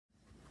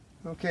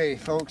Okay,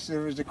 folks,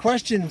 there was a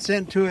question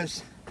sent to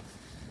us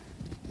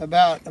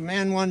about a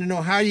man wanting to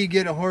know how you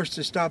get a horse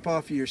to stop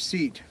off of your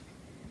seat.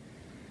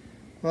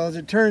 Well, as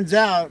it turns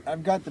out,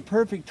 I've got the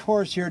perfect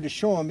horse here to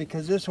show him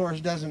because this horse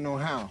doesn't know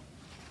how.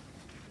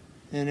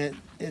 And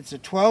it's a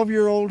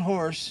 12-year-old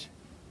horse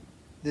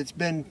that's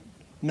been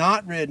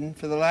not ridden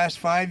for the last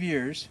 5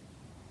 years.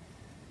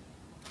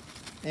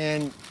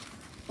 And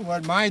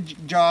what my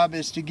job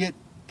is to get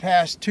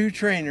past 2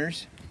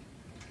 trainers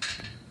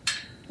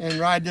and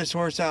ride this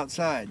horse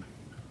outside.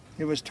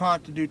 It was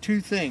taught to do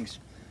 2 things: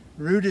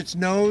 root its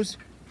nose,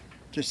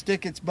 to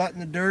stick its butt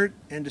in the dirt,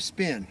 and to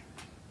spin.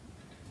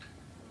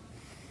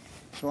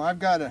 So I've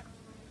got to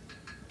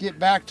get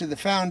back to the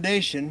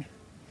foundation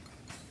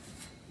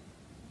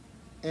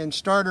and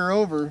start her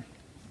over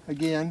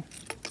again,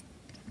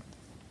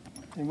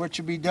 and which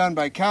will be done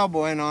by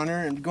cowboying on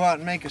her, and go out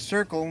and make a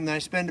circle, and I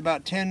spend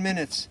about 10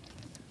 minutes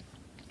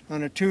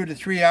on a 2 to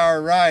 3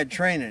 hour ride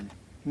training.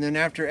 And then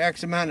after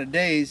X amount of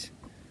days,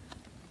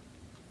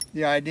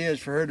 the idea is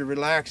for her to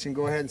relax and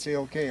go ahead and say,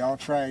 okay, I'll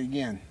try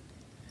again.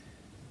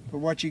 But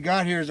what you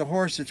got here is a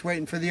horse that's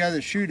waiting for the other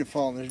shoe to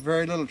fall. There's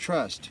very little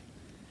trust.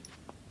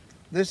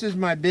 This is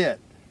my bit,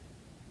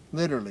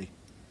 literally.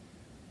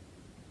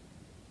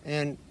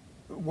 And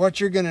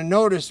what you're going to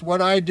notice,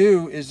 what I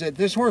do, is that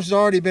this horse has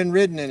already been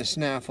ridden in a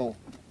snaffle,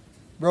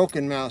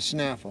 broken mouth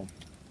snaffle.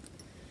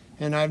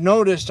 And I've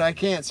noticed, I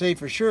can't say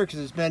for sure because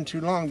it's been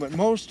too long, but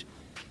most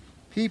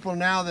people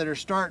now that are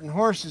starting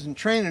horses and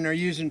training are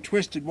using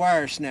twisted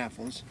wire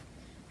snaffles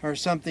or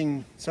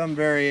something, some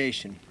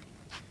variation.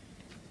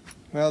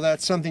 Well,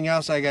 that's something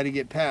else I got to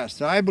get past.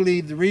 So I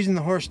believe the reason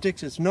the horse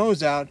sticks its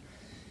nose out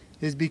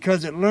is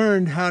because it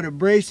learned how to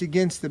brace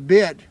against the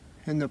bit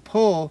and the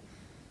pull,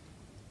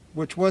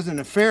 which wasn't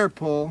a fair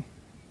pull.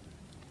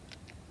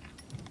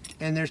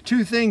 And there's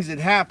 2 things that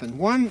happen.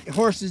 One,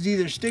 horses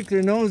either stick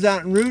their nose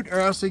out and root,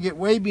 or else they get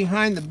way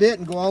behind the bit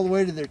and go all the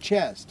way to their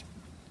chest.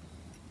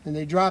 And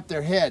they drop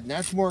their head. And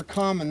that's more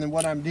common than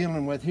what I'm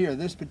dealing with here.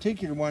 This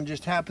particular one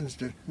just happens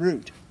to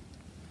root.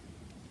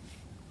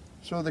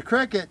 So the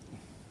cricket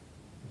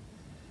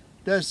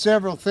does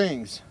several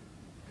things.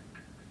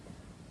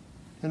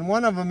 And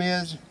one of them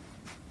is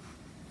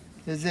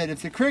that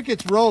if the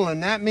cricket's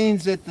rolling, that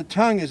means that the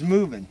tongue is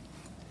moving.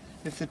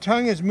 If the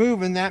tongue is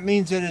moving, that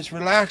means that it's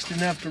relaxed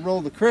enough to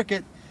roll the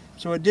cricket,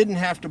 so it didn't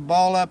have to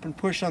ball up and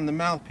push on the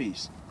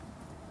mouthpiece.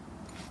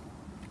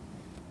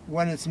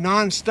 When it's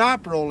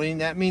non-stop rolling,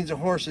 that means the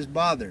horse is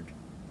bothered.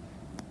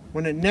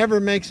 When it never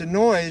makes a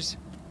noise,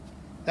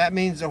 that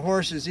means the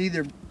horse is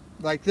either,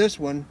 like this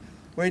one,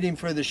 waiting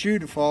for the shoe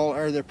to fall,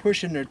 or they're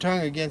pushing their tongue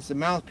against the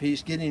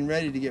mouthpiece, getting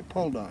ready to get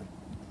pulled on.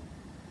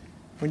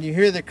 When you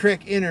hear the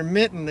cricket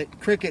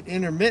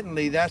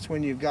intermittently, that's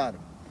when you've got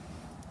them.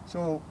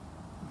 So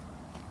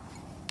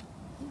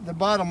the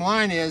bottom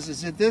line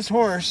is that this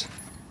horse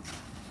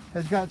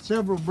has got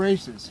several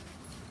braces.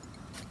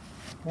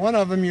 One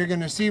of them you're going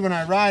to see when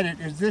I ride it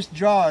is this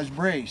jaw is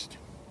braced,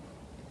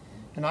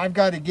 and I've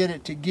got to get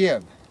it to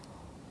give.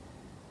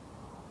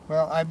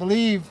 Well, I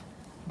believe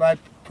by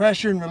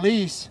pressure and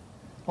release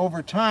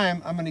over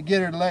time, I'm going to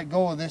get her to let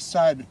go of this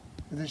side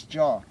of this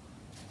jaw.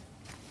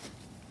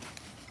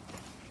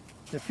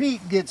 The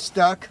feet get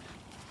stuck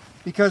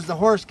because the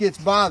horse gets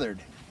bothered.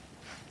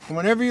 And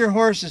whenever your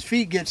horse's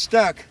feet get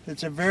stuck,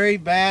 it's a very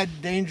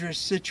bad, dangerous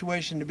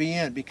situation to be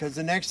in, because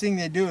the next thing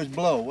they do is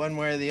blow one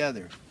way or the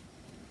other.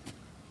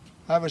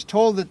 I was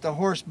told that the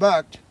horse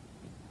bucked,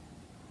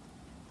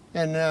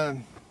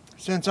 and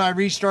since I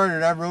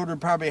restarted, I've rode her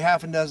probably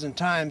half a dozen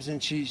times,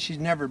 and she's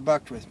never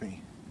bucked with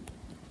me.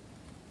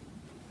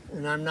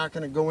 And I'm not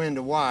going to go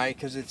into why,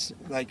 because it's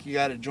like you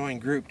got to join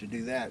group to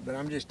do that. But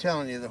I'm just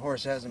telling you, the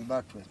horse hasn't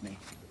bucked with me.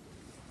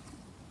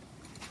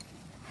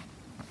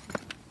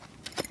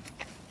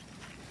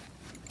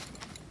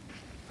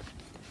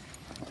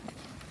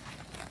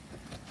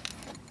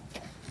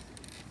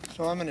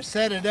 So I'm going to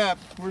set it up.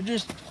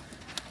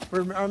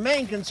 Our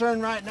main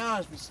concern right now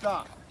is to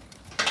stop.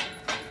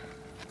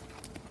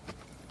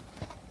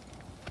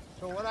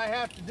 So what I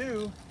have to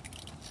do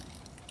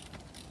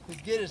is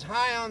get as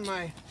high on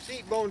my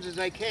seat bones as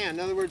I can. In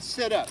other words,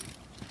 sit up.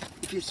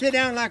 If you sit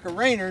down like a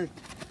reiner,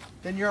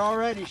 then you're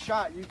already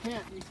shot. You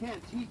can't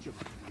teach them.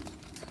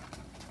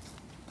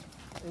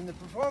 In the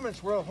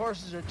performance world,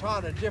 horses are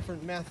taught a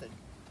different method.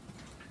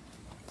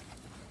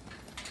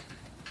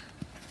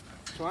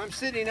 So I'm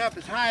sitting up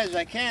as high as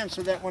I can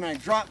so that when I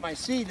drop my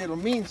seat, it'll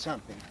mean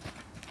something.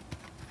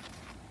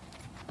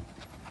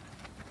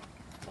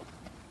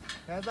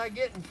 As I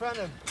get in front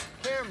of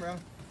camera,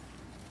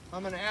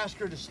 I'm going to ask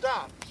her to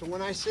stop. So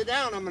when I sit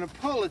down, I'm going to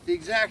pull at the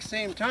exact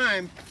same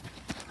time.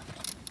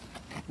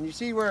 And you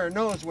see where her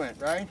nose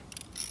went, right?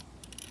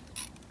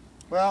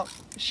 Well,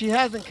 she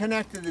hasn't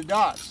connected the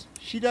dots.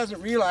 She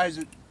doesn't realize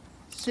that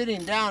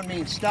sitting down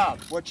means stop.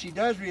 What she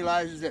does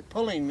realize is that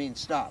pulling means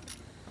stop.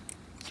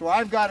 So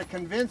I've got to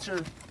convince her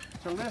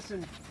to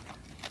listen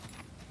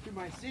to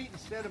my seat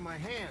instead of my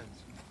hands.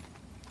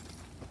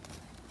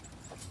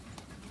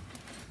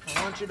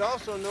 I want you to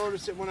also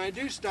notice that when I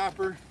do stop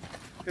her,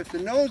 if the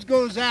nose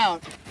goes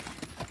out,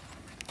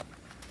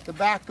 the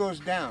back goes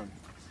down.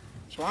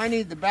 So I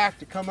need the back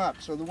to come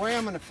up. So the way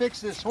I'm going to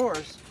fix this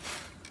horse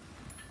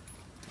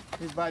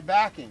is by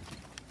backing.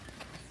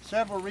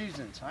 Several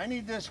reasons. I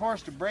need this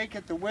horse to break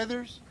at the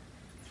withers,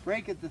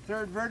 break at the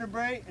third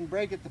vertebrae, and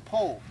break at the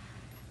pole.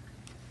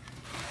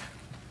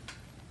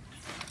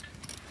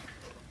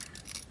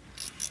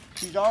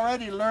 She's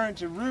already learned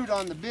to root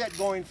on the bit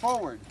going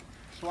forward.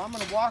 So I'm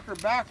going to walk her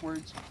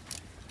backwards.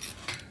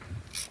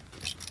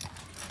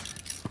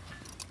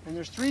 And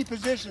there's 3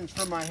 positions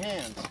for my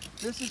hands.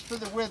 This is for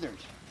the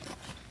withers.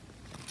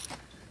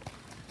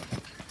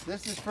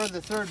 This is for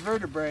the third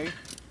vertebrae,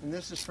 and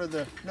this is for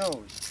the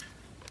nose.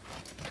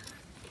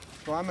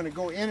 So I'm going to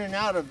go in and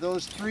out of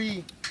those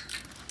 3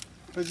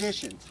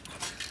 positions.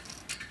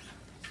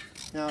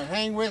 Now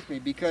hang with me,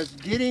 because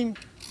getting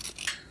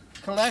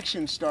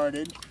collection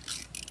started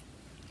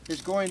is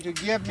going to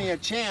give me a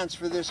chance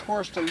for this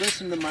horse to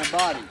listen to my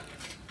body.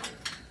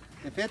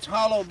 If it's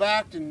hollow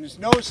backed and his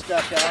nose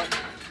stuck out,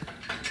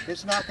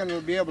 it's not going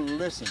to be able to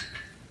listen.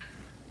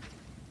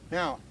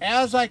 Now,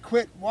 as I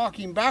quit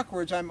walking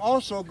backwards, I'm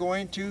also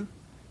going to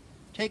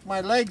take my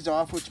legs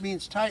off, which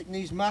means tighten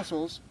these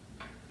muscles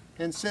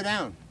and sit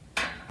down.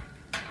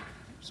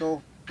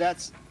 So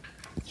that's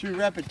through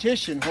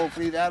repetition,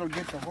 hopefully that'll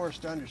get the horse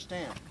to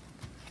understand.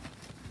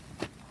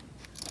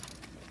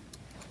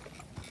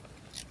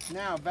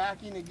 Now,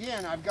 backing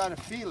again, I've got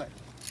to feel it.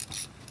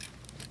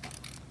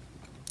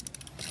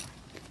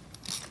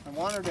 I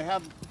want her to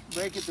have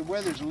break at the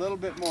withers a little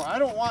bit more. I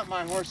don't want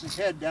my horse's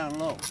head down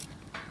low.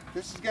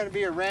 This is going to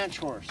be a ranch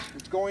horse.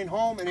 It's going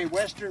home in a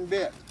western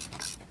bit.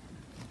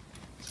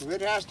 So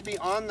it has to be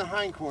on the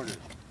hindquarter.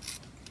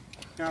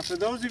 Now for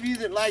those of you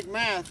that like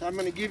math, I'm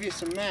going to give you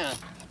some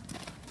math.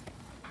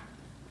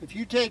 If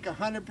you take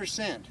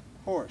 100%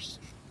 horse,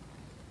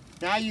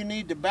 now you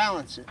need to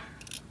balance it.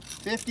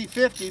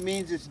 50-50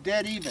 means it's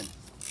dead even.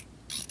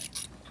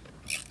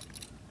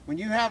 When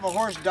you have a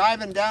horse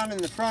diving down in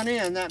the front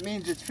end, that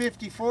means it's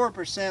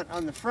 54%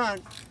 on the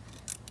front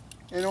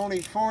and only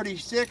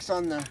 46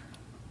 on the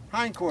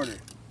hindquarter.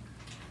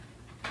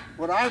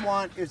 What I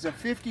want is a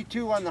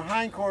 52 on the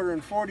hindquarter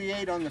and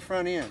 48 on the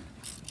front end,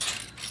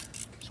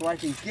 so I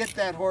can get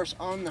that horse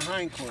on the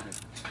hindquarter.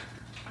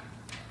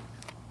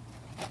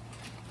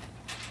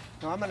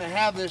 Now I'm going to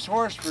have this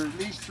horse for at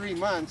least 3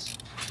 months,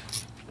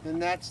 and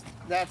that's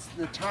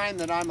the time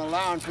that I'm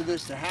allowing for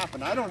this to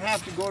happen. I don't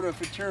have to go to a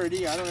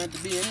futurity. I don't have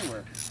to be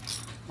anywhere.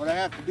 What I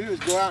have to do is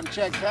go out and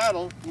check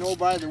cattle. And oh,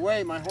 by the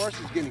way, my horse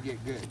is going to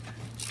get good.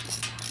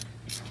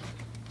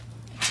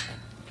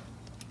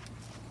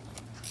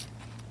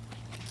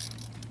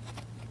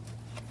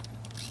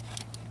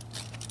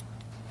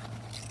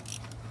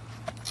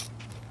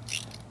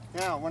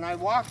 Now, when I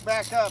walk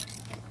back up,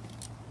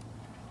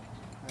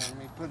 let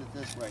me put it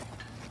this way.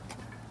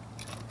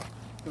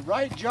 The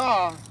right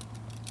jaw,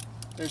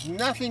 there's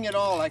nothing at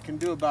all I can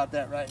do about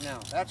that right now.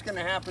 That's going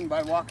to happen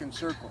by walking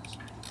circles.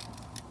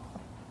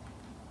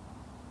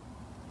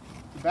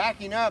 The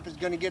backing up is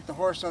going to get the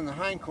horse on the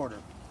hindquarter.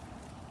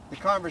 The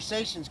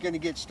conversation is going to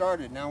get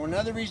started. Now,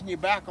 another reason you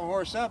back a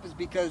horse up is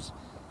because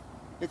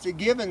it's a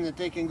given that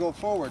they can go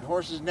forward.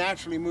 Horses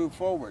naturally move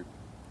forward.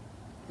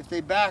 If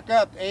they back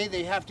up, A,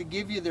 they have to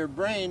give you their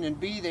brain, and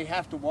B, they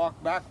have to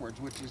walk backwards,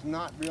 which is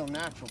not real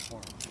natural for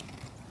them.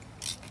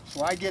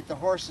 So I get the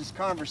horse's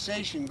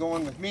conversation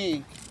going with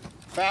me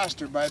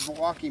faster by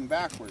walking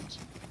backwards.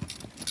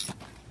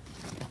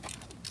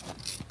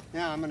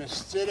 Now I'm going to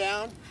sit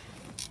down,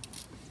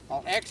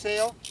 I'll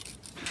exhale,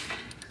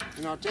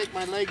 and I'll take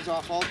my legs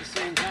off all at the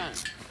same time.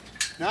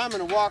 Now I'm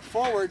going to walk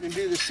forward and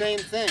do the same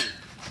thing.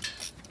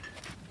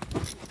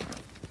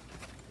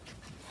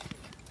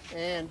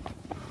 And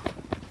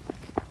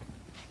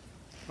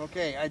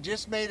okay, I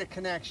just made a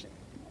connection.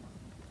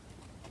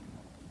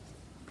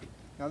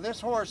 Now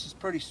this horse is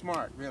pretty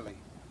smart, really.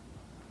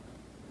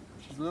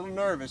 She's a little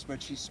nervous,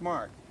 but she's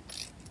smart.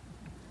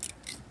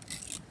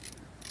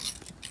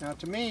 Now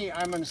to me,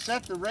 I'm going to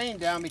set the rein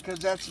down because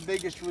that's the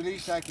biggest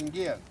release I can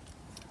give.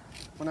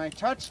 When I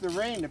touch the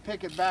rein to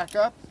pick it back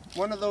up,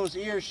 one of those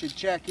ears should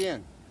check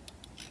in.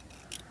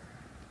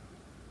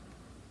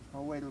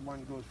 I'll wait till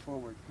one goes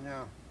forward.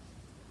 Now,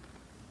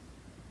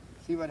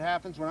 see what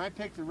happens? When I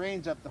pick the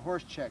reins up, the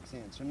horse checks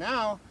in. So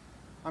now,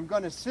 I'm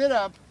going to sit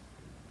up,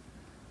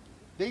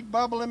 big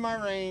bubble in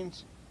my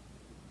reins,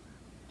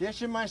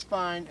 dish in my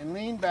spine, and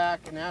lean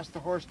back and ask the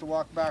horse to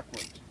walk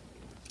backwards.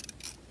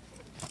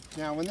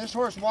 Now, when this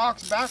horse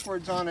walks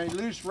backwards on a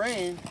loose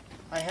rein,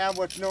 I have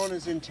what's known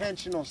as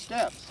intentional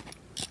steps.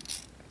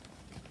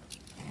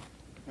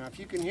 Now, if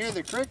you can hear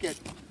the cricket,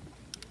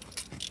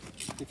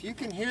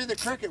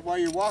 while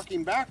you're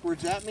walking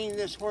backwards, that means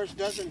this horse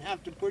doesn't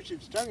have to push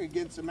its tongue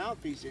against the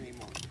mouthpiece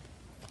anymore.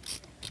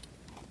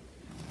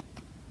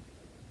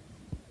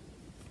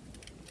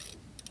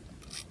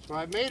 So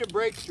I've made a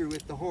breakthrough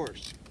with the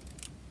horse.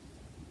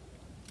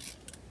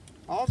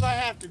 All I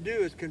have to do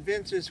is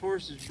convince this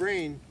horse's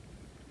brain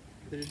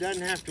that it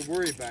doesn't have to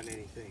worry about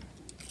anything.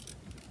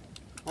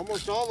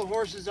 Almost all the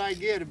horses I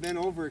get have been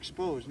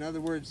overexposed. In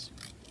other words,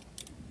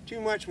 too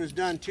much was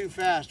done too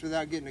fast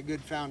without getting a good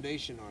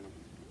foundation on them.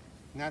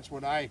 And that's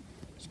what I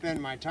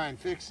spend my time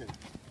fixing.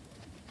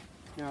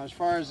 Now, as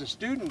far as the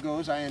student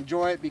goes, I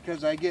enjoy it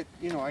because I get,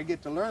 I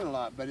get to learn a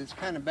lot, but it's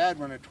kind of bad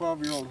when a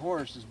 12-year-old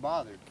horse is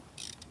bothered.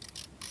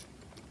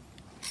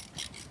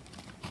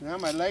 So now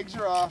my legs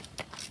are off.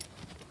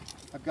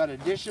 I've got a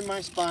dish in my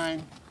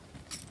spine.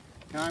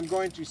 Now I'm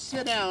going to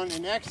sit down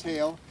and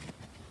exhale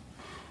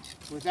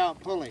without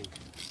pulling.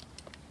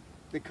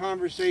 The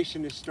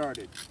conversation is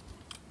started.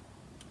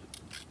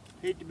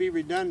 Hate to be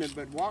redundant,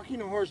 but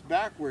walking a horse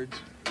backwards,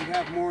 you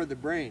have more of the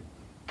brain.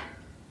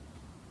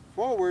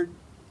 Forward,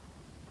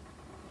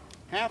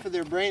 half of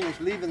their brain is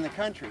leaving the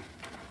country.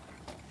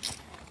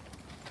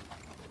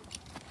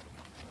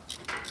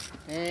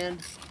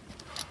 And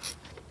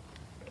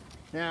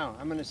now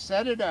I'm going to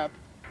set it up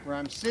where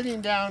I'm sitting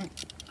down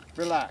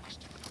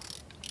relaxed.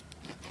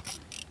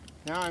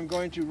 Now I'm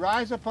going to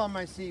rise up on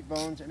my seat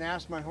bones and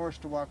ask my horse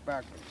to walk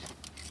backwards.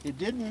 It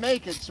didn't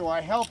make it, so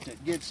I helped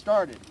it get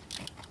started.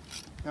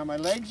 Now my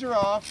legs are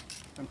off,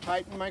 I'm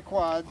tightening my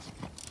quads,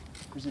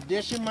 there's a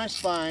dish in my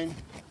spine,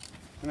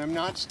 and I'm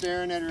not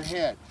staring at her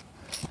head.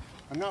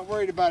 I'm not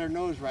worried about her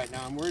nose right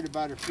now, I'm worried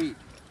about her feet.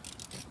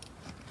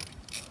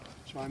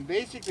 So I'm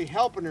basically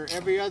helping her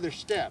every other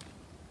step.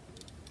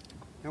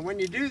 Now when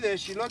you do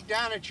this, you look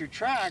down at your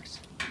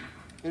tracks,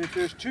 and if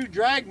there's 2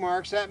 drag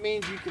marks, that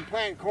means you can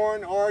plant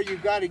corn or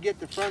you've got to get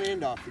the front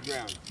end off the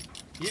ground.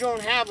 You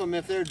don't have them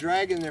if they're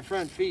dragging their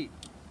front feet.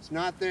 It's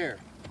not there.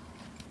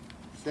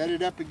 Set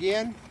it up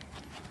again.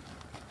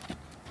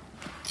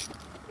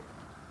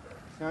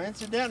 Now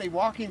incidentally,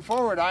 walking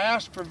forward, I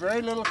ask for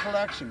very little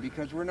collection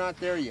because we're not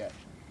there yet.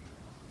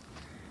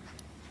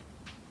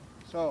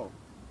 So,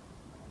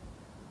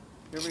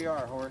 here we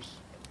are, horse.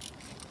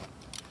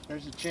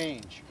 There's a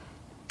change.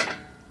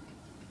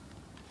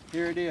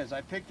 Here it is. I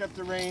picked up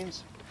the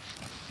reins.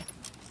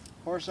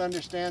 Horse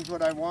understands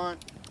what I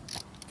want.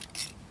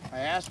 I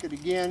ask it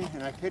again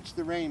and I pitch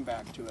the rein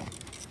back to it.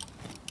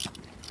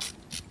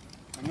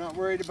 I'm not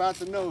worried about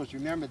the nose,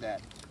 remember that.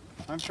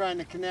 I'm trying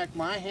to connect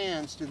my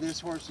hands to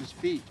this horse's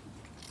feet.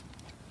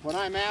 What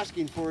I'm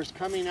asking for is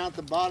coming out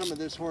the bottom of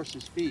this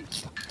horse's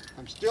feet.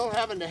 I'm still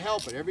having to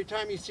help it. Every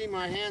time you see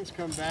my hands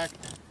come back,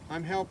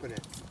 I'm helping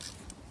it.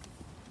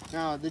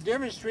 Now, the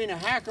difference between a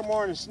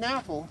hackamore and a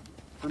snaffle,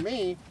 for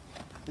me,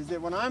 is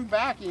that when I'm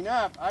backing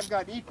up, I've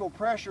got equal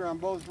pressure on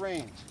both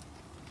reins.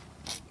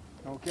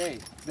 Okay,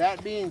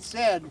 that being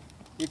said,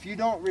 if you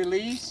don't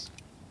release,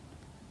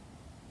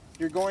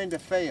 you're going to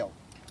fail.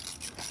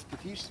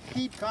 If you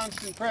keep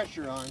constant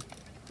pressure on,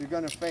 you're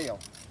going to fail.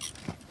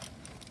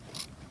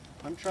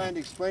 I'm trying to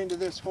explain to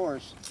this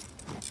horse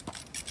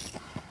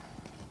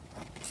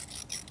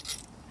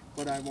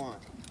what I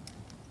want.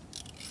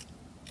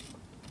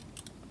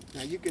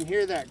 Now you can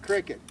hear that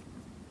cricket.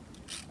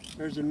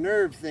 There's a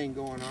nerve thing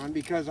going on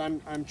because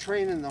I'm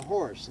training the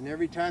horse, and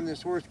every time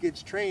this horse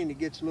gets trained, it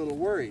gets a little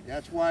worried.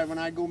 That's why when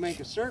I go make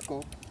a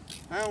circle,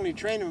 I only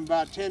train him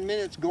about 10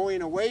 minutes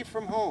going away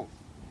from home.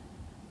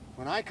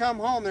 When I come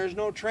home, there's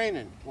no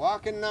training.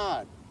 Walk and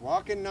nod,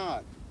 walk and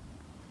nod.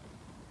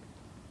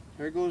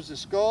 There goes the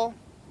skull.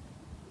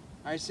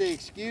 I say,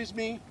 excuse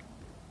me.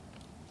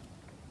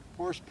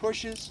 Horse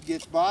pushes,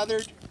 gets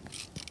bothered.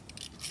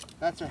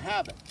 That's a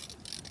habit.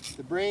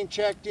 The brain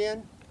checked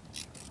in.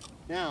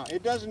 Now,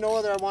 it doesn't know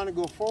whether I want to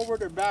go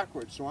forward or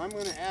backwards, so I'm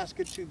going to ask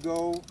it to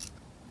go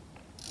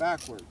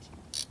backwards.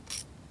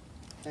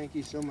 Thank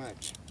you so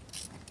much.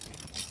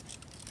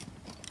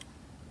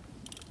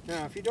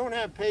 Now, if you don't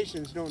have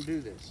patience, don't do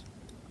this.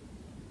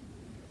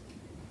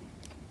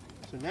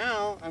 So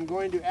now, I'm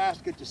going to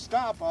ask it to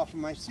stop off of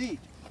my seat.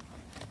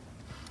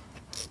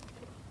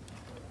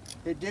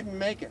 It didn't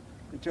make it.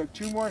 It took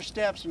 2 more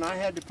steps, and I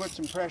had to put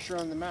some pressure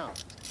on the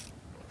mouth.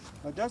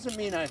 It doesn't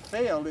mean I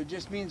failed, it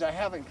just means I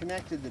haven't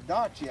connected the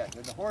dots yet,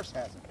 or the horse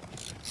hasn't.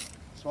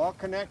 So I'll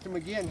connect them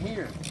again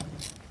here.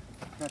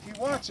 Now if you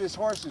watch this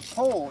horse's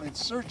pole,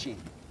 it's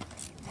searching.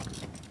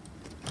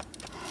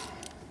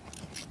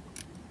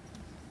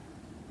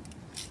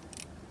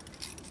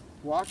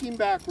 Walking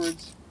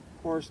backwards,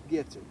 horse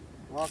gets it.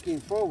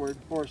 Walking forward,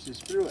 horse is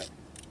through it.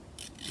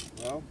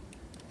 Well,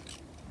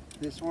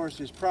 this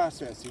horse is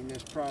processing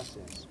this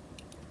process.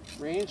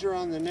 Reins are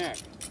on the neck.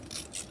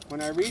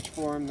 When I reach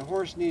for him, the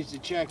horse needs to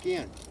check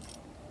in.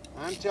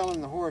 I'm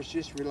telling the horse,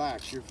 just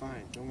relax, you're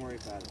fine, don't worry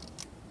about it.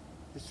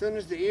 As soon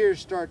as the ears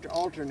start to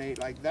alternate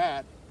like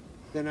that,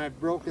 then I've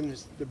broken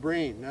the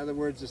brain. In other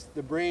words,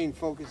 the brain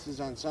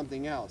focuses on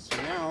something else.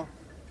 So now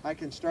I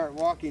can start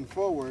walking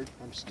forward.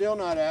 I'm still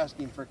not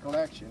asking for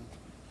collection.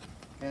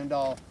 And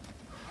that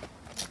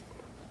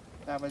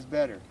was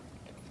better.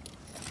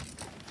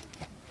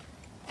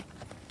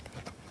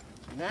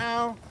 So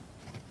now,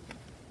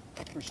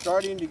 we're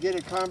starting to get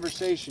a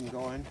conversation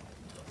going.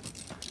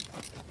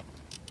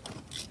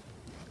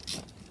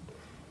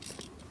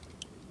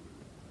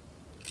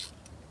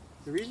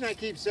 The reason I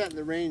keep setting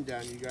the rein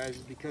down, you guys,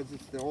 is because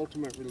it's the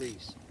ultimate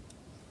release.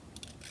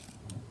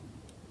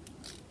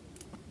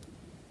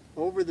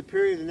 Over the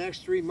period of the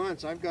next 3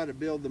 months, I've got to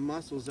build the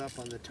muscles up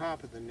on the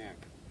top of the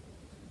neck.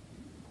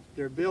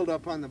 They're built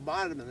up on the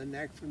bottom of the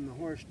neck from the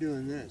horse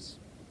doing this.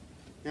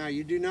 Now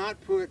you do not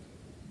put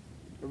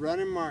a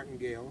running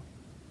martingale,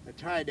 a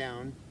tie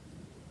down,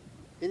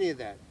 any of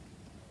that.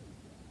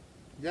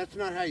 That's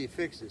not how you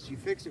fix this. You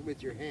fix it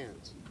with your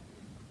hands.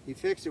 You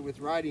fix it with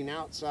riding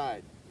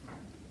outside.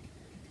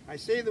 I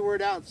say the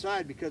word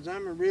outside because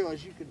I'm a real,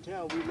 as you can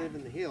tell, we live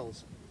in the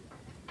hills.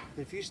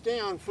 If you stay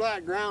on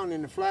flat ground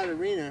in a flat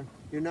arena,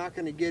 you're not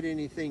going to get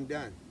anything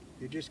done.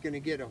 You're just going to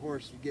get a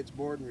horse that gets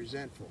bored and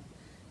resentful.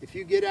 If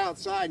you get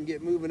outside and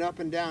get moving up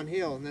and down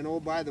hill, and then, oh,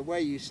 by the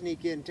way, you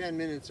sneak in 10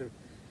 minutes of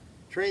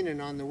training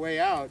on the way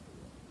out,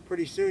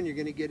 pretty soon you're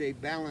going to get a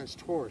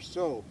balanced horse.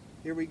 So,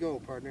 here we go,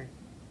 partner.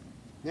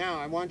 Now,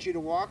 I want you to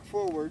walk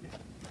forward,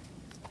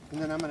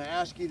 and then I'm going to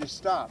ask you to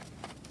stop.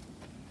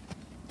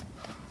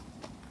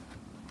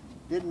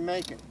 Didn't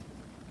make it.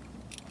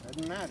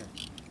 Doesn't matter.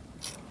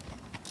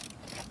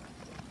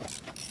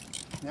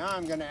 Now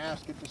I'm going to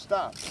ask it to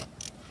stop.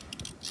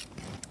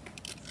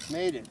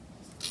 Made it.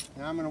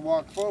 Now I'm going to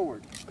walk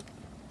forward.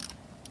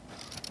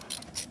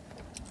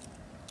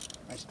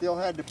 I still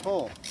had to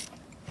pull.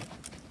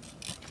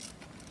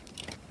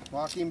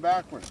 Walking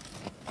backward.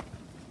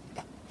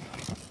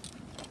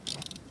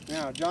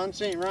 Now, John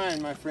St.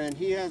 Ryan, my friend,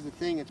 he has a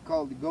thing it's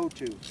called the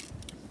go-to.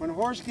 When a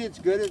horse gets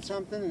good at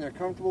something and they're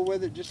comfortable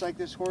with it, just like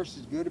this horse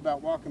is good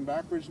about walking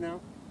backwards now,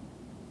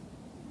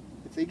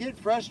 if they get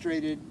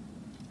frustrated,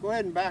 go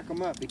ahead and back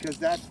them up because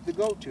that's the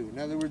go-to. In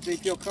other words, they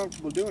feel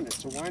comfortable doing it,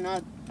 so why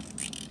not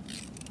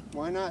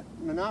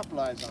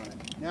monopolize on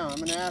it? Now, I'm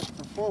going to ask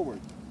for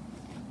forward.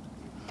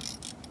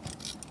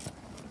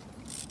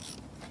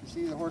 You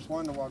see, the horse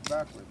wanted to walk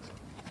backwards.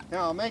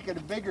 Now, I'll make it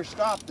a bigger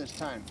stop this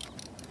time.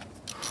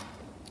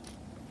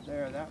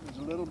 There, that was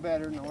a little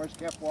better, and the horse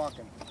kept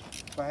walking.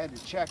 So I had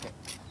to check it.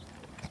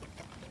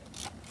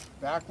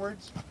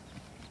 Backwards.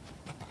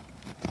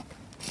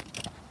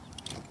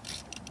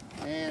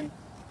 And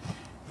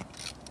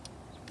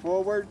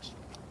forwards.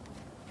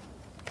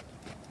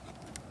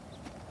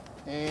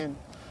 And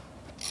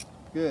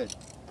good.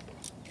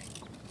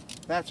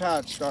 That's how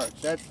it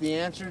starts. That's the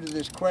answer to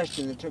this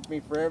question that took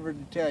me forever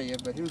to tell you,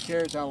 but who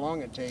cares how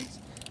long it takes.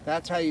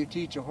 That's how you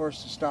teach a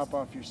horse to stop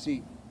off your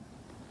seat.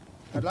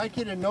 I'd like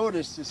you to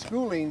notice the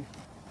schooling,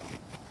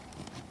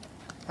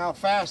 how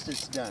fast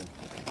it's done.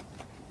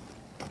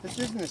 This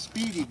isn't a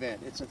speed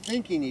event, it's a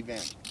thinking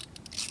event.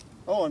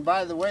 Oh, and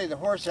by the way, the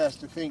horse has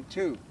to think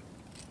too.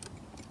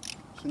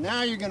 So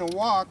now you're going to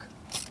walk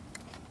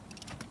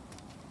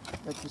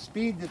at the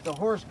speed that the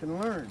horse can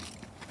learn.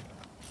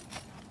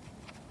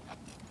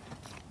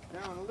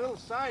 Now, on a little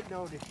side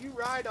note, if you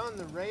ride on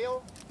the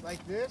rail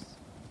like this,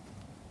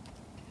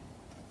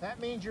 that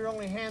means you're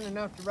only hand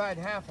enough to ride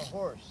half a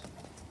horse.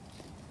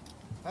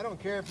 I don't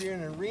care if you're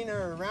in an arena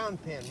or a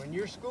round pen. When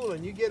you're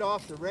schooling, you get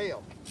off the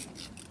rail.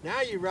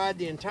 Now you ride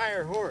the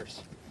entire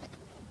horse.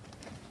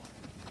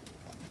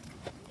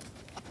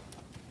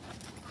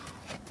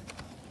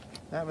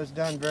 That was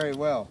done very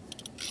well.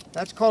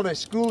 That's called a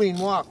schooling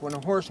walk, when a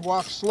horse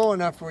walks slow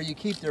enough where you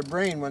keep their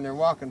brain when they're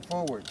walking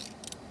forward.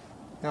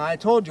 Now, I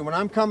told you, when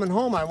I'm coming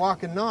home, I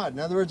walk and nod. In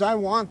other words, I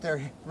want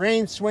their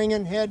reins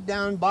swinging, head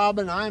down,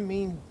 bobbing. I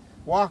mean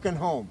walking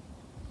home.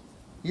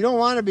 You don't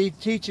want to be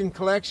teaching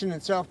collection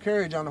and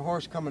self-carriage on a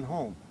horse coming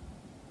home.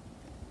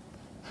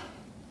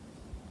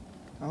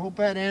 I hope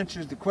that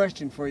answers the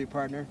question for you,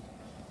 partner.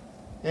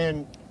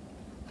 And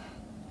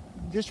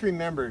just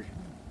remember,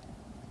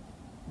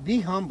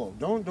 be humble.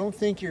 Don't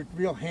think you're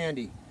real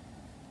handy.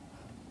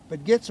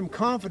 But get some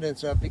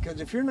confidence up,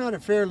 because if you're not a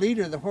fair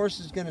leader, the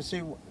horse is going to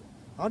say,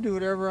 I'll do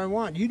whatever I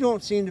want. You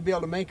don't seem to be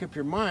able to make up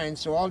your mind,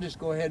 so I'll just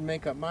go ahead and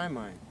make up my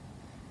mind.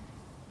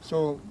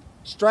 So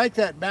strike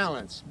that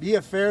balance. Be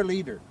a fair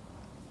leader.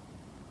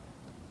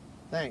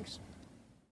 Thanks.